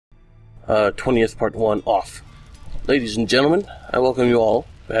20th part 1 off. Ladies and gentlemen, I welcome you all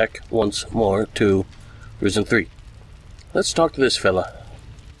back once more to Risen 3. Let's talk to this fella.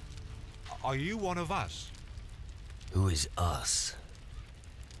 Are you one of us? Who is us?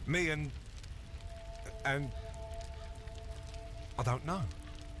 Me and... I don't know.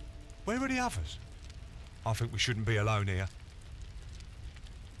 Where are the others? I think we shouldn't be alone here.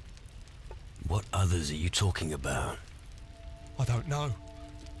 What others are you talking about? I don't know.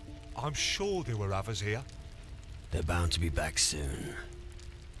 I'm sure there were others here. They're bound to be back soon.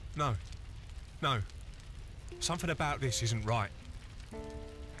 No. Something about this isn't right.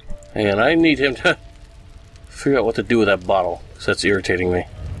 And I need him to figure out what to do with that bottle, because that's irritating me.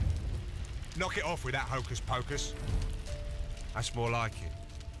 Knock it off with that hocus pocus. That's more like it.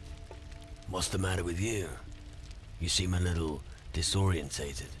 What's the matter with you? You seem a little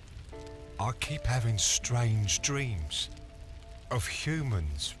disorientated. I keep having strange dreams. Of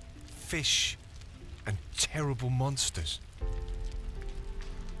humans, fish, and terrible monsters.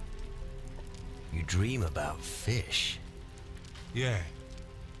 You dream about fish? Yeah,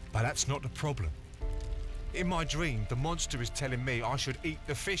 but that's not the problem. In my dream, the monster is telling me I should eat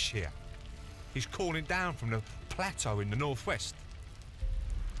the fish here. He's calling down from the plateau in the northwest.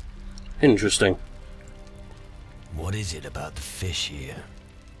 Interesting. What is it about the fish here?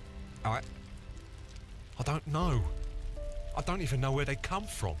 I don't know. I don't even know where they come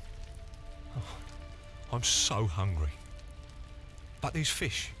from. Oh, I'm so hungry. But these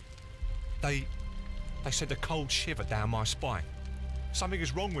fish, they send a cold shiver down my spine. Something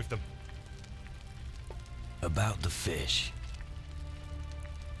is wrong with them. About the fish.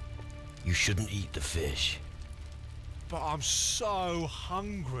 You shouldn't eat the fish. But I'm so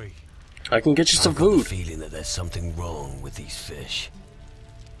hungry. I can get you some I've got the food. feeling that there's something wrong with these fish.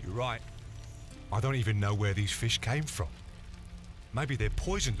 You're right. I don't even know where these fish came from. Maybe they're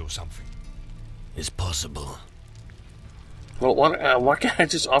poisoned or something. It's possible. Well, why can't I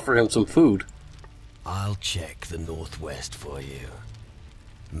just offer him some food? I'll check the northwest for you.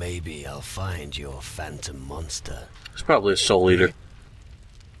 Maybe I'll find your phantom monster. It's probably a soul eater.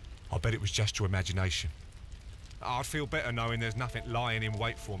 I bet it was just your imagination. I'd feel better knowing there's nothing lying in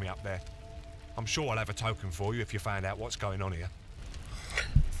wait for me up there. I'm sure I'll have a token for you if you find out what's going on here.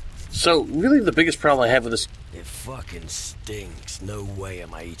 So, really the biggest problem I have with this... It fucking stinks. No way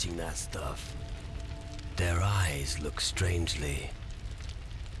am I eating that stuff. Their eyes look strangely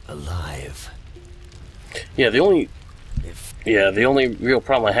alive. Yeah, the only real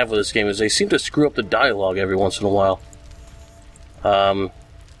problem I have with this game is they seem to screw up the dialogue every once in a while.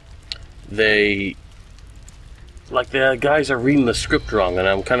 The guys are reading the script wrong, and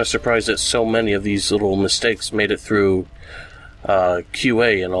I'm kind of surprised that so many of these little mistakes made it through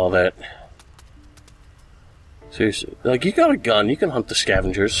QA and all that. Seriously, like, you got a gun, you can hunt the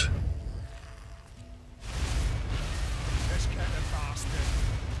scavengers. Let's get the bastard.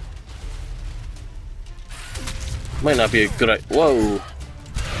 Might not be a good idea. Whoa!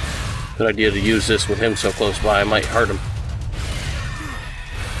 Good idea to use this with him so close by. I might hurt him.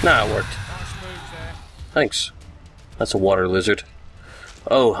 Nah, it worked. Nice move there. Thanks. That's a water lizard.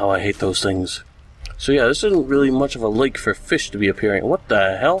 Oh, how I hate those things. So yeah, this isn't really much of a lake for fish to be appearing. What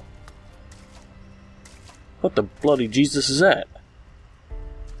the hell? What the bloody Jesus is that?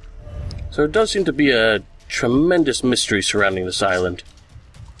 So it does seem to be a tremendous mystery surrounding this island.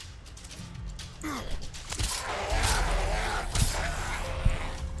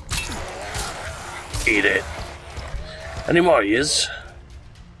 Eat it. Any more he is?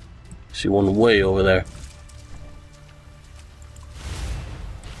 See one way over there.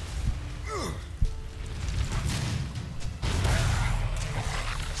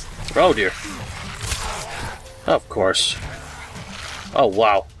 Oh dear. Of course. Oh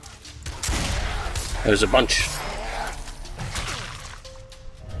wow. There's a bunch.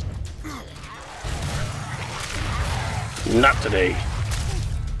 Not today.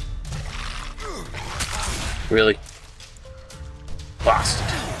 Really? Bastard.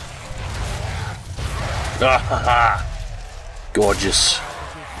 Ah ha ha. Gorgeous.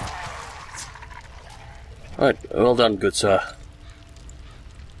 Alright, well done, good sir.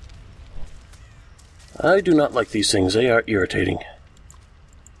 I do not like these things. They are irritating.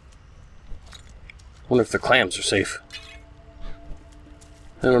 Wonder if the clams are safe.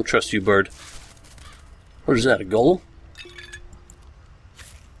 I don't trust you, bird. What is that, a golem?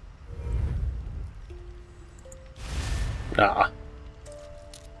 Ah.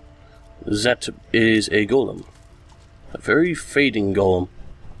 That is a golem. A very fading golem.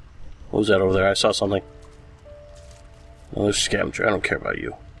 What was that over there? I saw something. Oh, there's a scavenger. I don't care about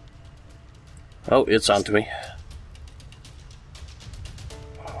you. Oh, it's onto me.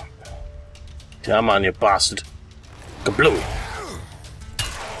 Come on, you bastard. Kablooey.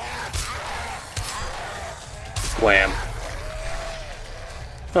 Wham.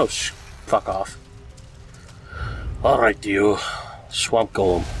 Oh, fuck off. Alright, you. Swamp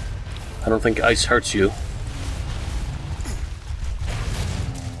Golem. I don't think ice hurts you.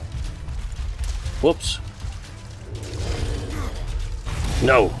 Whoops.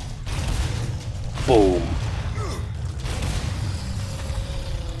 No. Boom.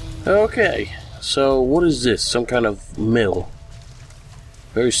 Okay. So, what is this? Some kind of mill.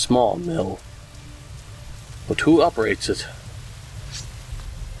 Very small mill. But who operates it?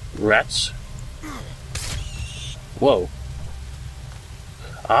 Rats? Whoa.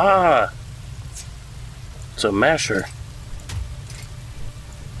 Ah! It's a masher.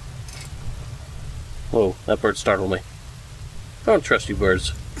 Whoa, that bird startled me. I don't trust you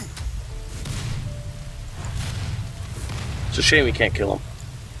birds. It's a shame we can't kill him.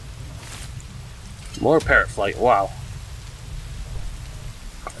 More parrot flight, wow.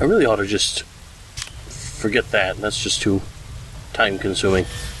 I really ought to just forget that. That's just too time consuming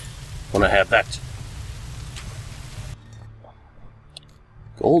when I have that.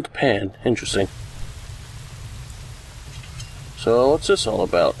 Gold pan, interesting. So what's this all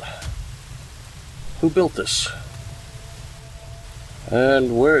about? Who built this?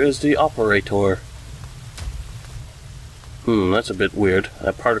 And where is the operator? That's a bit weird.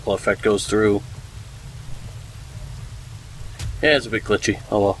 That particle effect goes through. Yeah, it's a bit glitchy.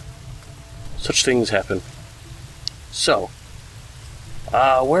 Oh well. Such things happen. So,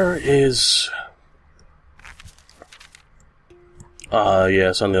 where is... yeah,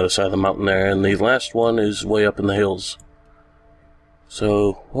 it's on the other side of the mountain there, and the last one is way up in the hills.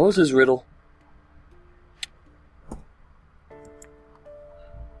 So, what was his riddle?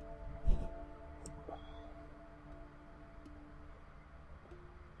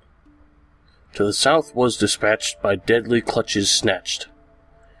 To the south was dispatched by deadly clutches snatched,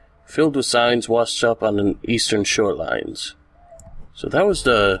 filled with signs washed up on the eastern shorelines. So that was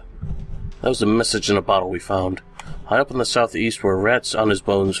the message in a bottle we found. High up in the southeast where rats on his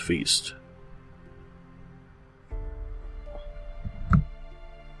bones feast.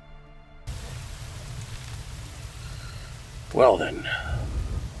 Well then.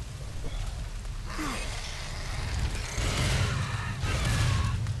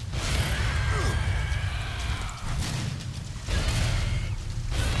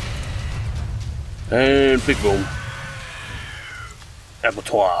 And big boom.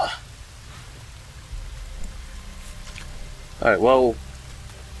 Abattoir. Alright, well,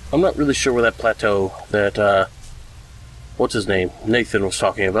 I'm not really sure where that plateau that, what's his name? Nathan was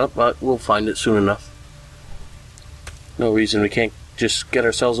talking about, but we'll find it soon enough. No reason we can't just get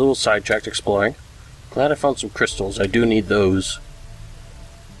ourselves a little sidetracked exploring. Glad I found some crystals. I do need those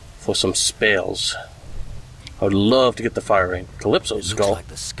for some spells. I would love to get the fire ring. Calypso's skull. It looks like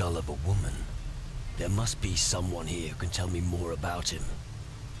the skull of a woman. There must be someone here who can tell me more about him.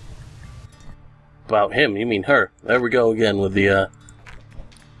 About him? You mean her? There we go again with the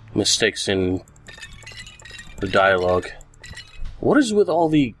mistakes in the dialogue. What is with all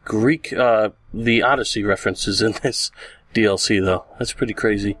the Greek, the Odyssey references in this DLC, though? That's pretty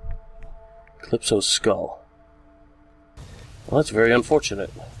crazy. Calypso's skull. Well, that's very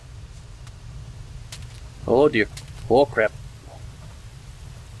unfortunate. Oh dear. Oh crap.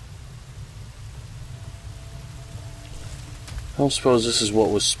 I don't suppose this is what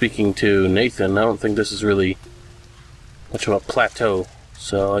was speaking to Nathan. I don't think this is really much of a plateau,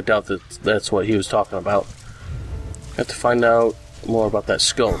 so I doubt that that's what he was talking about. I have to find out more about that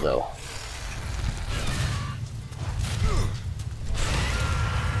skull, though.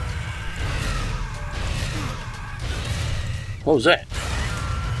 What was that?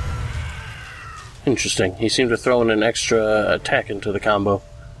 Interesting. He seemed to throw in an extra attack into the combo.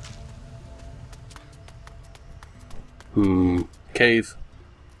 Cave.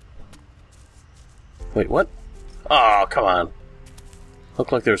 Wait, what? Oh, come on.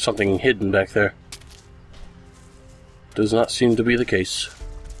 Looked like there was something hidden back there. Does not seem to be the case.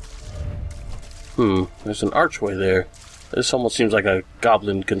 There's an archway there. This almost seems like a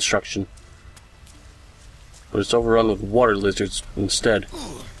goblin construction. But it's overrun with water lizards instead.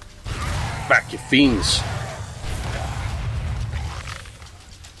 Back, you fiends!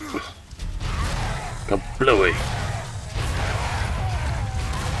 Kablooey!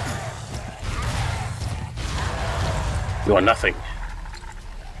 You are nothing.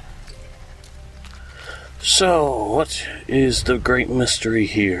 So, what is the great mystery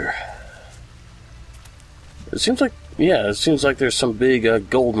here? It seems like, yeah, it seems like there's some big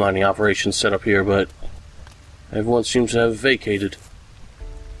gold mining operation set up here, but everyone seems to have vacated.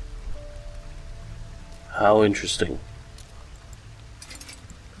 How interesting.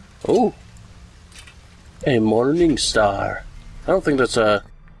 Oh! A morning star. I don't think that's a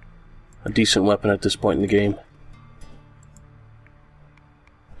decent weapon at this point in the game.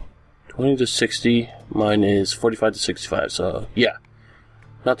 20 to 60. Mine is 45 to 65, so yeah.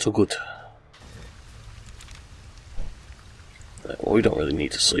 Not so good. Well, we don't really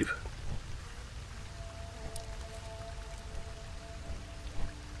need to sleep.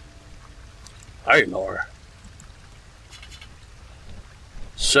 Iron ore.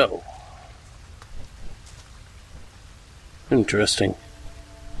 So. Interesting.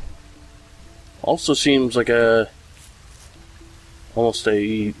 Also seems like almost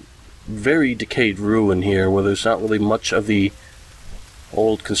a very decayed ruin here, where there's not really much of the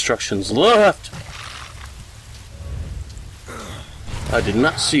old constructions left. I did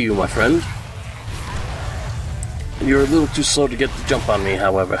not see you, my friend. You're a little too slow to get the jump on me,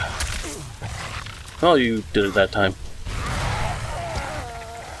 however. Oh, you did it that time.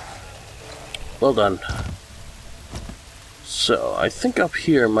 Well done. So, I think up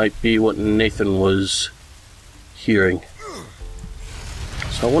here might be what Nathan was hearing.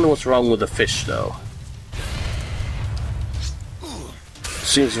 So I wonder what's wrong with the fish, though.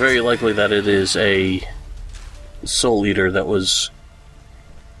 Seems very likely that it is a soul eater that was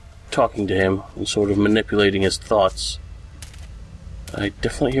talking to him and sort of manipulating his thoughts. I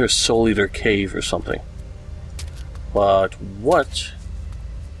definitely hear a soul eater cave or something. But what?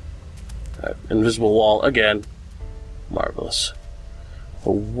 Invisible wall again. Marvelous.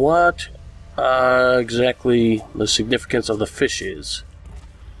 But what exactly the significance of the fish is?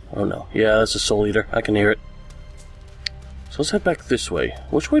 Oh no. Yeah, that's a soul eater. I can hear it. So let's head back this way.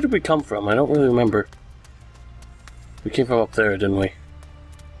 Which way did we come from? I don't really remember. We came from up there, didn't we?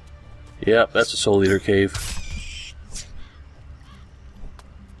 Yep, that's a soul eater cave.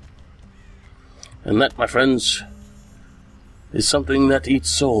 And that, my friends, is something that eats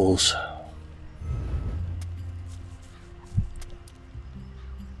souls.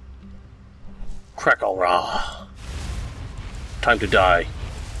 Crackle-rah. Time to die,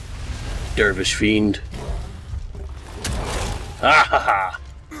 dervish fiend. Ah ha ha!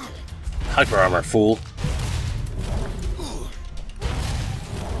 Hyper armor, fool.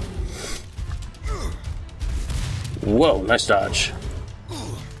 Whoa, nice dodge.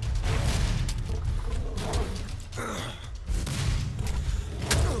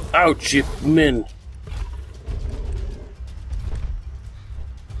 Ouch, you min.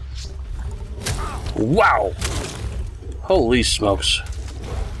 Wow! Holy smokes.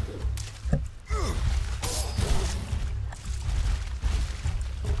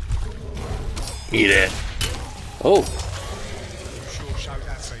 Eat it. Oh. Sure showed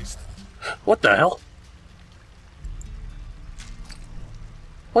that beast. What the hell?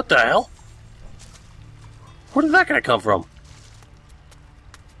 What the hell? Where did that guy come from?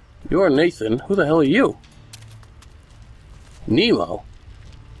 You're Nathan. Who the hell are you? Nemo?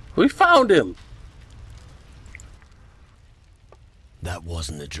 We found him! That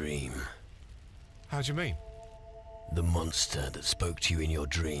wasn't a dream. How do you mean? The monster that spoke to you in your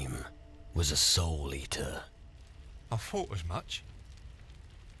dream was a soul eater. I thought as much.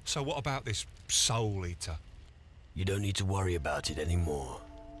 So what about this soul eater? You don't need to worry about it anymore.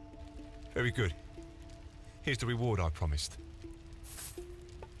 Very good. Here's the reward I promised.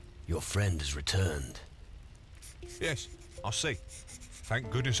 Your friend has returned. Yes, I see.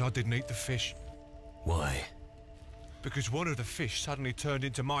 Thank goodness I didn't eat the fish. Why? Because one of the fish suddenly turned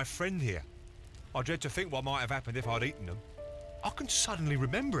into my friend here. I dread to think what might have happened if I'd eaten them. I can suddenly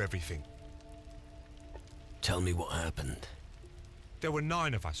remember everything. Tell me what happened. There were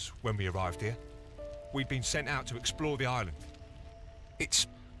 9 of us when we arrived here. We'd been sent out to explore the island. It's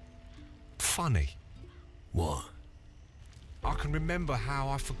funny. What? I can remember how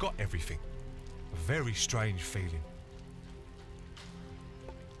I forgot everything. A very strange feeling.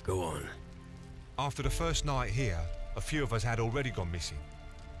 Go on. After the first night here, a few of us had already gone missing.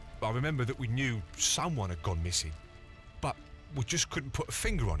 But I remember that we knew someone had gone missing, but we just couldn't put a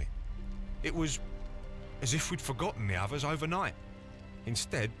finger on it. It was as if we'd forgotten the others overnight.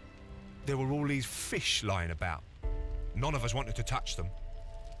 Instead, there were all these fish lying about. None of us wanted to touch them.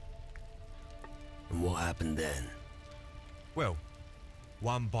 And what happened then? Well,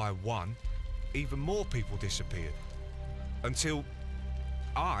 one by one, even more people disappeared. Until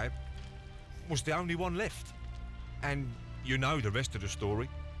I was the only one left. And you know the rest of the story.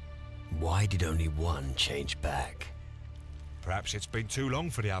 Why did only one change back? Perhaps it's been too long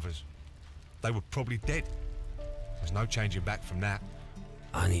for the others. They were probably dead. There's no changing back from that.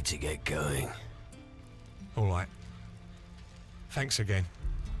 I need to get going. All right. Thanks again.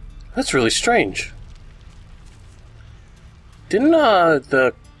 That's really strange. Didn't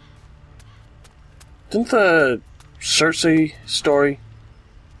the Cersei story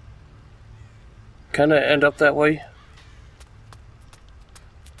kind of end up that way?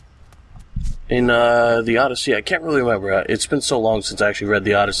 In the Odyssey, I can't really remember. It's been so long since I actually read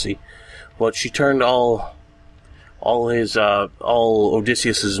the Odyssey. But she turned all Odysseus's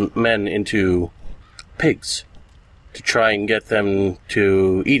men into pigs to try and get them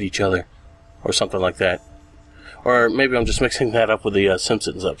to eat each other, or something like that. Or maybe I'm just mixing that up with the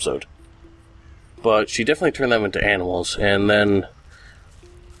Simpsons episode. But she definitely turned them into animals, and then,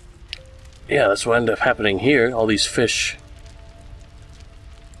 yeah, that's what ended up happening here. All these fish.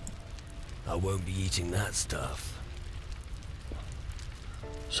 I won't be eating that stuff.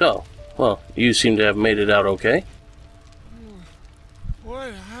 So, well, you seem to have made it out okay.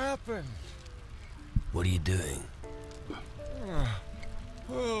 What happened? What are you doing?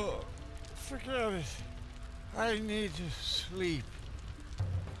 Oh, forget it. I need to sleep.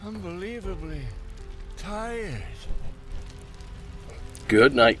 Unbelievably tired.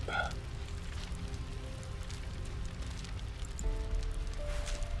 Good night.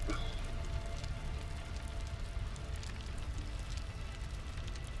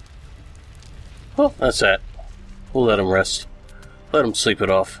 Well, that's that. We'll let him rest. Let him sleep it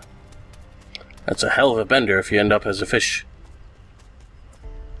off. That's a hell of a bender if you end up as a fish.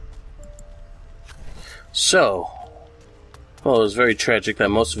 So, well, it was very tragic that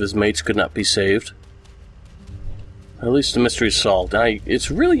most of his mates could not be saved. At least the mystery is solved. It's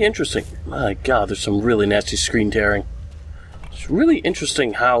really interesting. My God, there's some really nasty screen tearing. It's really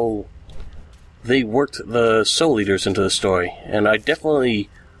interesting how they worked the Soul Eaters into the story, and I definitely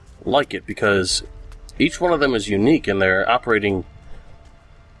like it because each one of them is unique and they're operating,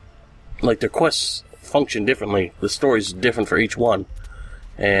 like, their quests function differently. The story's different for each one,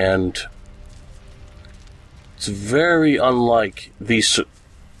 and it's very unlike these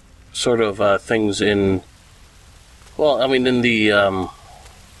sort of things in, well, I mean, in the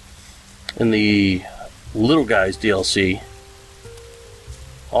Little Guys DLC.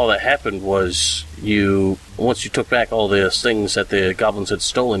 All that happened was once you took back all the things that the goblins had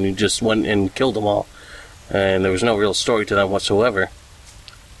stolen, you just went and killed them all. And there was no real story to them whatsoever.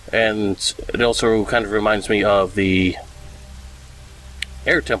 And it also kind of reminds me of the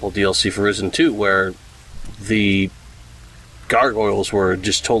Air Temple DLC for Risen 2, where the gargoyles were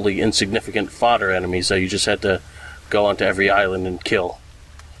just totally insignificant fodder enemies that you just had to go onto every island and kill.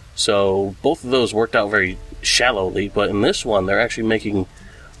 So both of those worked out very shallowly, but in this one they're actually making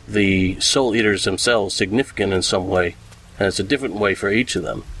the Soul Eaters themselves significant in some way, and it's a different way for each of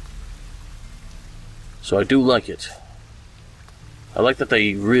them. So I do like it. I like that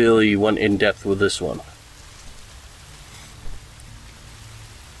they really went in depth with this one.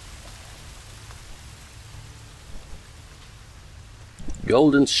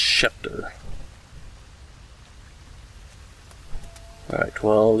 Golden Scepter. Alright,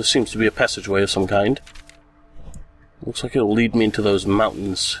 well, this seems to be a passageway of some kind. Looks like it'll lead me into those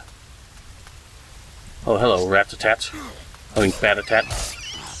mountains. Oh, hello, rat-a-tat. I mean, bat-a-tat.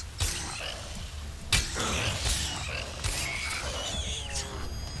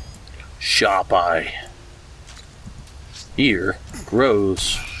 Sharp eye. Ear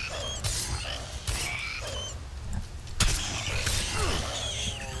grows.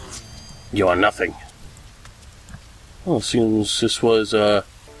 You are nothing. Well, seems this was,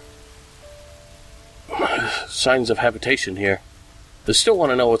 signs of habitation here. They still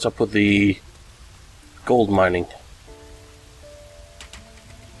want to know what's up with the gold mining.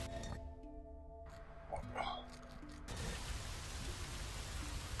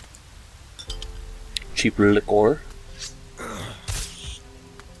 Cheap liquor.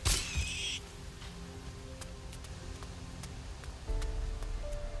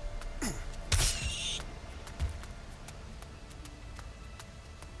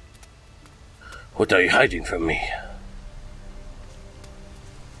 What are you hiding from me?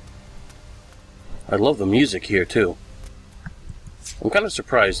 I love the music here too. I'm kind of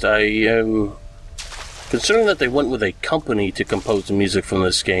surprised. I am considering that they went with a company to compose the music from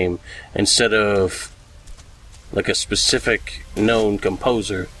this game instead of like a specific known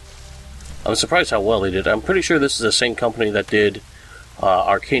composer. I'm surprised how well they did. I'm pretty sure this is the same company that did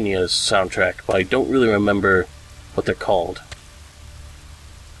Arcania's soundtrack, but I don't really remember what they're called.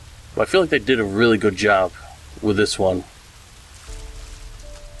 But I feel like they did a really good job with this one.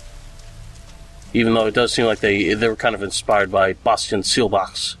 Even though it does seem like they were kind of inspired by Bastian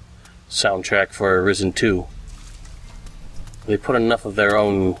Seelbach's soundtrack for Risen 2. They put enough of their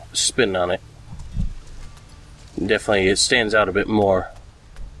own spin on it. Definitely, it stands out a bit more.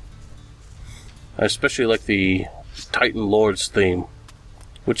 I especially like the Titan Lord's theme,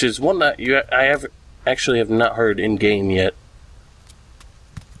 which is one that I actually have not heard in game yet.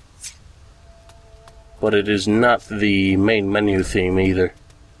 But it is not the main menu theme either.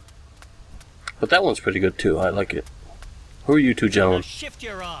 But that one's pretty good too. I like it. Who are you two gentlemen? Now shift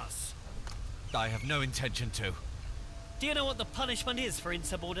your ass. I have no intention to. Do you know what the punishment is for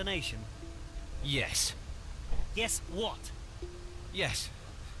insubordination? Yes. Yes, what? Yes.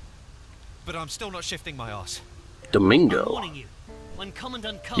 But I'm still not shifting my ass. Domingo. I'm warning you. When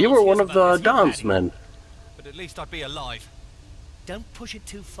Commandant Carlos You were one hears of the about this, he'll Don's have you. men. But at least I'd be alive. Don't push it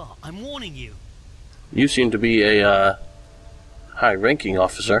too far. I'm warning you. You seem to be a high-ranking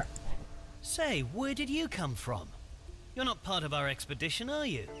officer. Say, where did you come from? You're not part of our expedition, are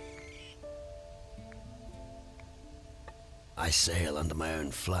you? I sail under my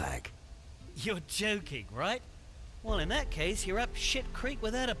own flag. You're joking, right? Well, in that case, you're up shit creek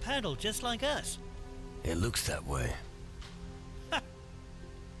without a paddle, just like us. It looks that way.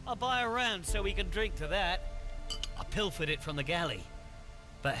 I'll buy a round so we can drink to that. I pilfered it from the galley.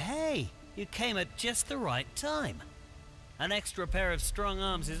 But hey, you came at just the right time. An extra pair of strong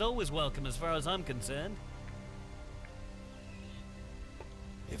arms is always welcome as far as I'm concerned.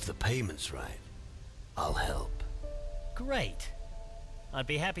 If the payment's right, I'll help. Great. I'd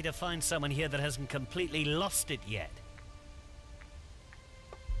be happy to find someone here that hasn't completely lost it yet.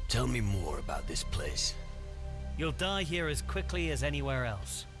 Tell me more about this place. You'll die here as quickly as anywhere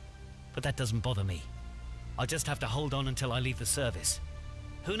else. But that doesn't bother me. I'll just have to hold on until I leave the service.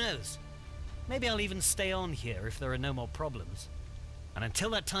 Who knows? Maybe I'll even stay on here if there are no more problems. And until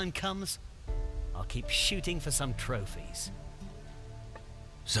that time comes, I'll keep shooting for some trophies.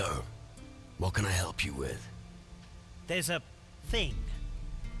 So, what can I help you with? There's a thing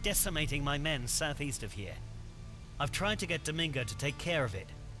decimating my men southeast of here. I've tried to get Domingo to take care of it,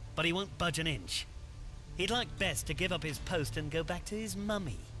 but he won't budge an inch. He'd like best to give up his post and go back to his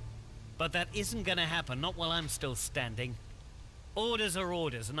mummy. But that isn't gonna happen, not while I'm still standing. Orders are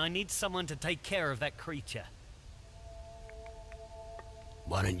orders, and I need someone to take care of that creature.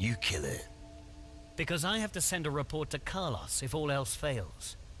 Why don't you kill it? Because I have to send a report to Carlos if all else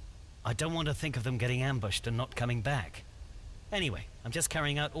fails. I don't want to think of them getting ambushed and not coming back. Anyway, I'm just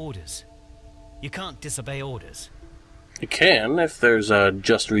carrying out orders. You can't disobey orders. You can, if there's a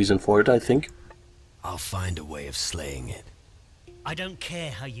just reason for it, I think. I'll find a way of slaying it. I don't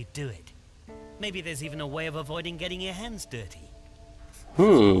care how you do it. Maybe there's even a way of avoiding getting your hands dirty.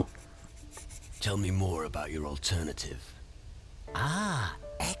 Tell me more about your alternative. Ah,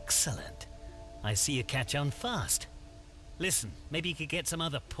 excellent. I see you catch on fast. Listen, maybe you could get some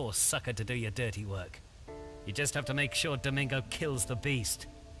other poor sucker to do your dirty work. You just have to make sure Domingo kills the beast.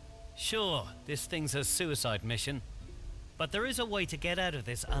 Sure, this thing's a suicide mission, but there is a way to get out of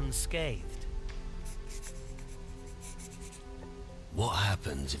this unscathed. What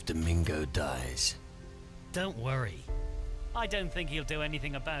happens if Domingo dies? Don't worry. I don't think he'll do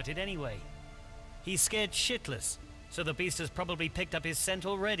anything about it anyway. He's scared shitless, so the beast has probably picked up his scent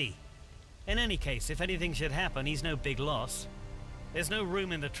already. In any case, if anything should happen, he's no big loss. There's no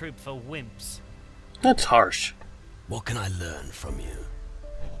room in the troop for wimps. That's harsh. What can I learn from you?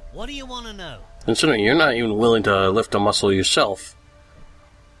 What do you want to know? Considering you're not even willing to lift a muscle yourself.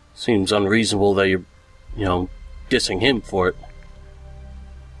 Seems unreasonable that you're, dissing him for it.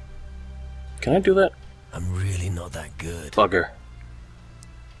 Can I do that? I'm really not that good. Bugger.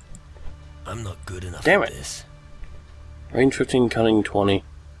 I'm not good enough Damn at it. this. Range 15, cunning 20.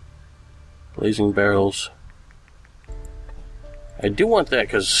 Blazing barrels. I do want that,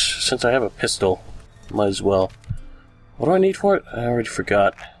 because since I have a pistol, might as well. What do I need for it? I already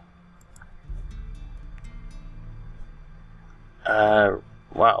forgot.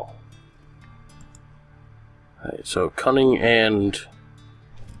 Wow. Alright, so cunning and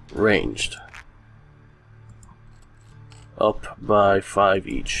ranged. Up by 5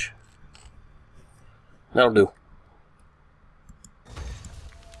 each. That'll do.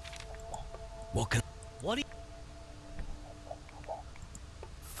 What can... What do you...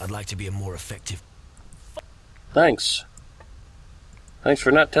 I'd like to be a more effective... Thanks. Thanks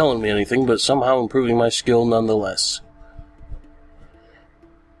for not telling me anything, but somehow improving my skill nonetheless.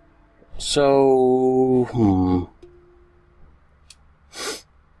 So...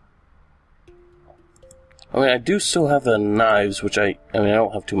 I mean, I do still have the knives, which I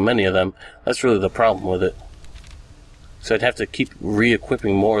don't have too many of them. That's really the problem with it. So I'd have to keep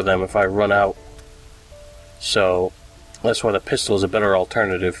re-equipping more of them if I run out. So, that's why the pistol is a better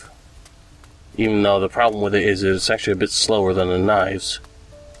alternative. Even though the problem with it is it's actually a bit slower than the knives.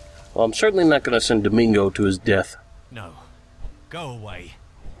 Well, I'm certainly not going to send Domingo to his death. No. Go away.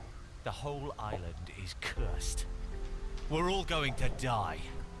 The whole island is cursed. We're all going to die.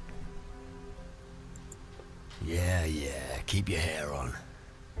 Yeah, keep your hair on.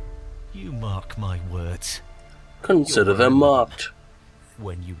 You mark my words. Consider them marked.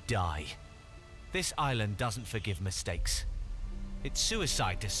 When you die. This island doesn't forgive mistakes. It's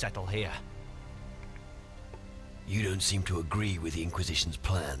suicide to settle here. You don't seem to agree with the Inquisition's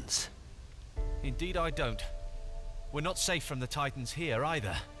plans. Indeed I don't. We're not safe from the Titans here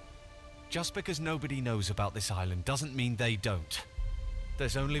either. Just because nobody knows about this island doesn't mean they don't.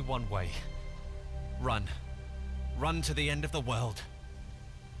 There's only one way. Run. Run to the end of the world.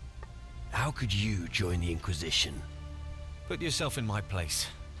 How could you join the Inquisition? Put yourself in my place.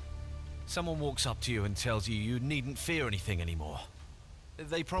 Someone walks up to you and tells you you needn't fear anything anymore.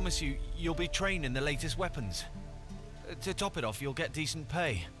 They promise you you'll be trained in the latest weapons. To top it off, you'll get decent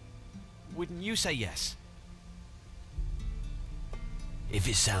pay. Wouldn't you say yes? If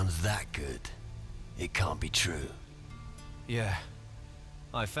it sounds that good, it can't be true. Yeah,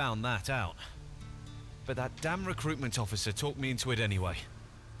 I found that out. But that damn recruitment officer talked me into it anyway.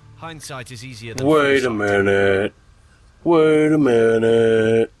 Hindsight is easier than Wait a minute. Wait a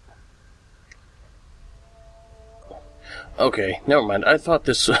minute. Okay, never mind. I thought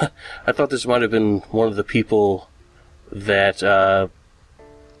this might have been one of the people that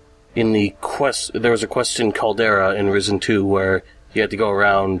in the quest. There was a quest in Caldera in Risen 2 where you had to go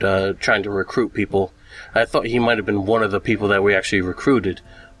around trying to recruit people. I thought he might have been one of the people that we actually recruited,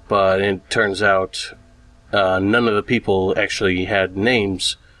 but it turns out none of the people actually had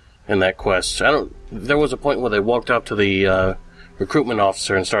names in that quest. There was a point where they walked up to the recruitment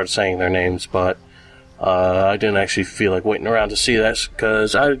officer and started saying their names, but I didn't actually feel like waiting around to see that,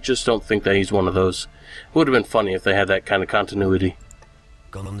 because I just don't think that he's one of those. It would have been funny if they had that kind of continuity.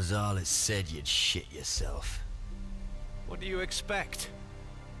 Gonzalez said you'd shit yourself. What do you expect?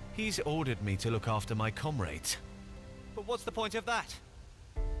 He's ordered me to look after my comrades. But what's the point of that?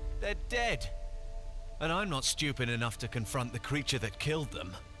 They're dead. And I'm not stupid enough to confront the creature that killed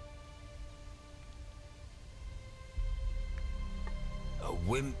them. A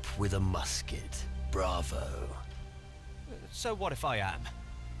wimp with a musket. Bravo. So what if I am?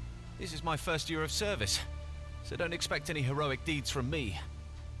 This is my first year of service, so don't expect any heroic deeds from me.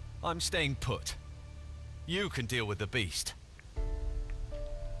 I'm staying put. You can deal with the beast.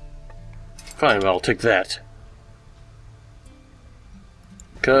 Fine, I'll take that.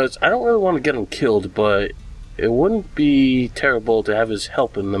 Because I don't really want to get him killed, but it wouldn't be terrible to have his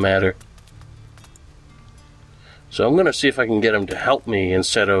help in the matter. So I'm going to see if I can get him to help me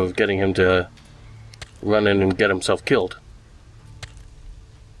instead of getting him to run in and get himself killed.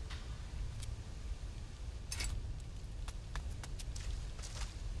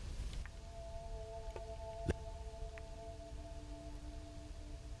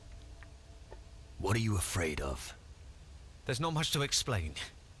 What are you afraid of? There's not much to explain.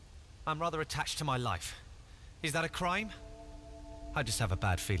 I'm rather attached to my life. Is that a crime? I just have a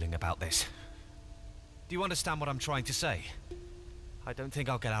bad feeling about this. Do you understand what I'm trying to say? I don't think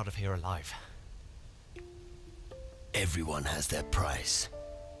I'll get out of here alive. Everyone has their price.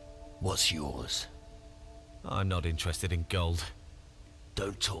 What's yours? I'm not interested in gold.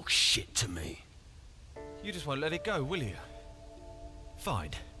 Don't talk shit to me. You just won't let it go, will you?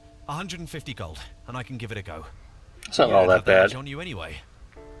 Fine. 150 gold, and I can give it a go. It's not all that bad. On you anyway.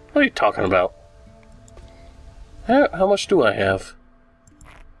 What are you talking about? How much do I have?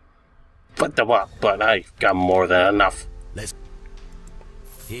 But I've got more than enough.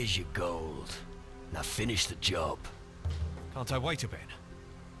 Here's your gold. Now finish the job. Can't I wait a bit?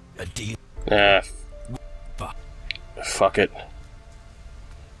 A deal. Fuck it.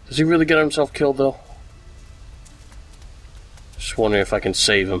 Does he really get himself killed, though? Just wondering if I can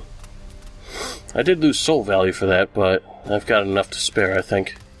save him. I did lose soul value for that, but I've got enough to spare, I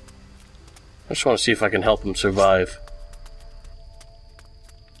think. I just want to see if I can help him survive.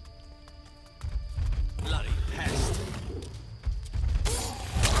 Bloody pest.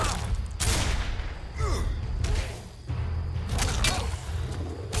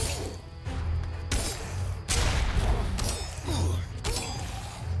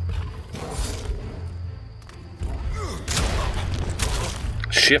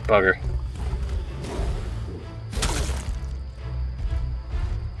 Shit bugger.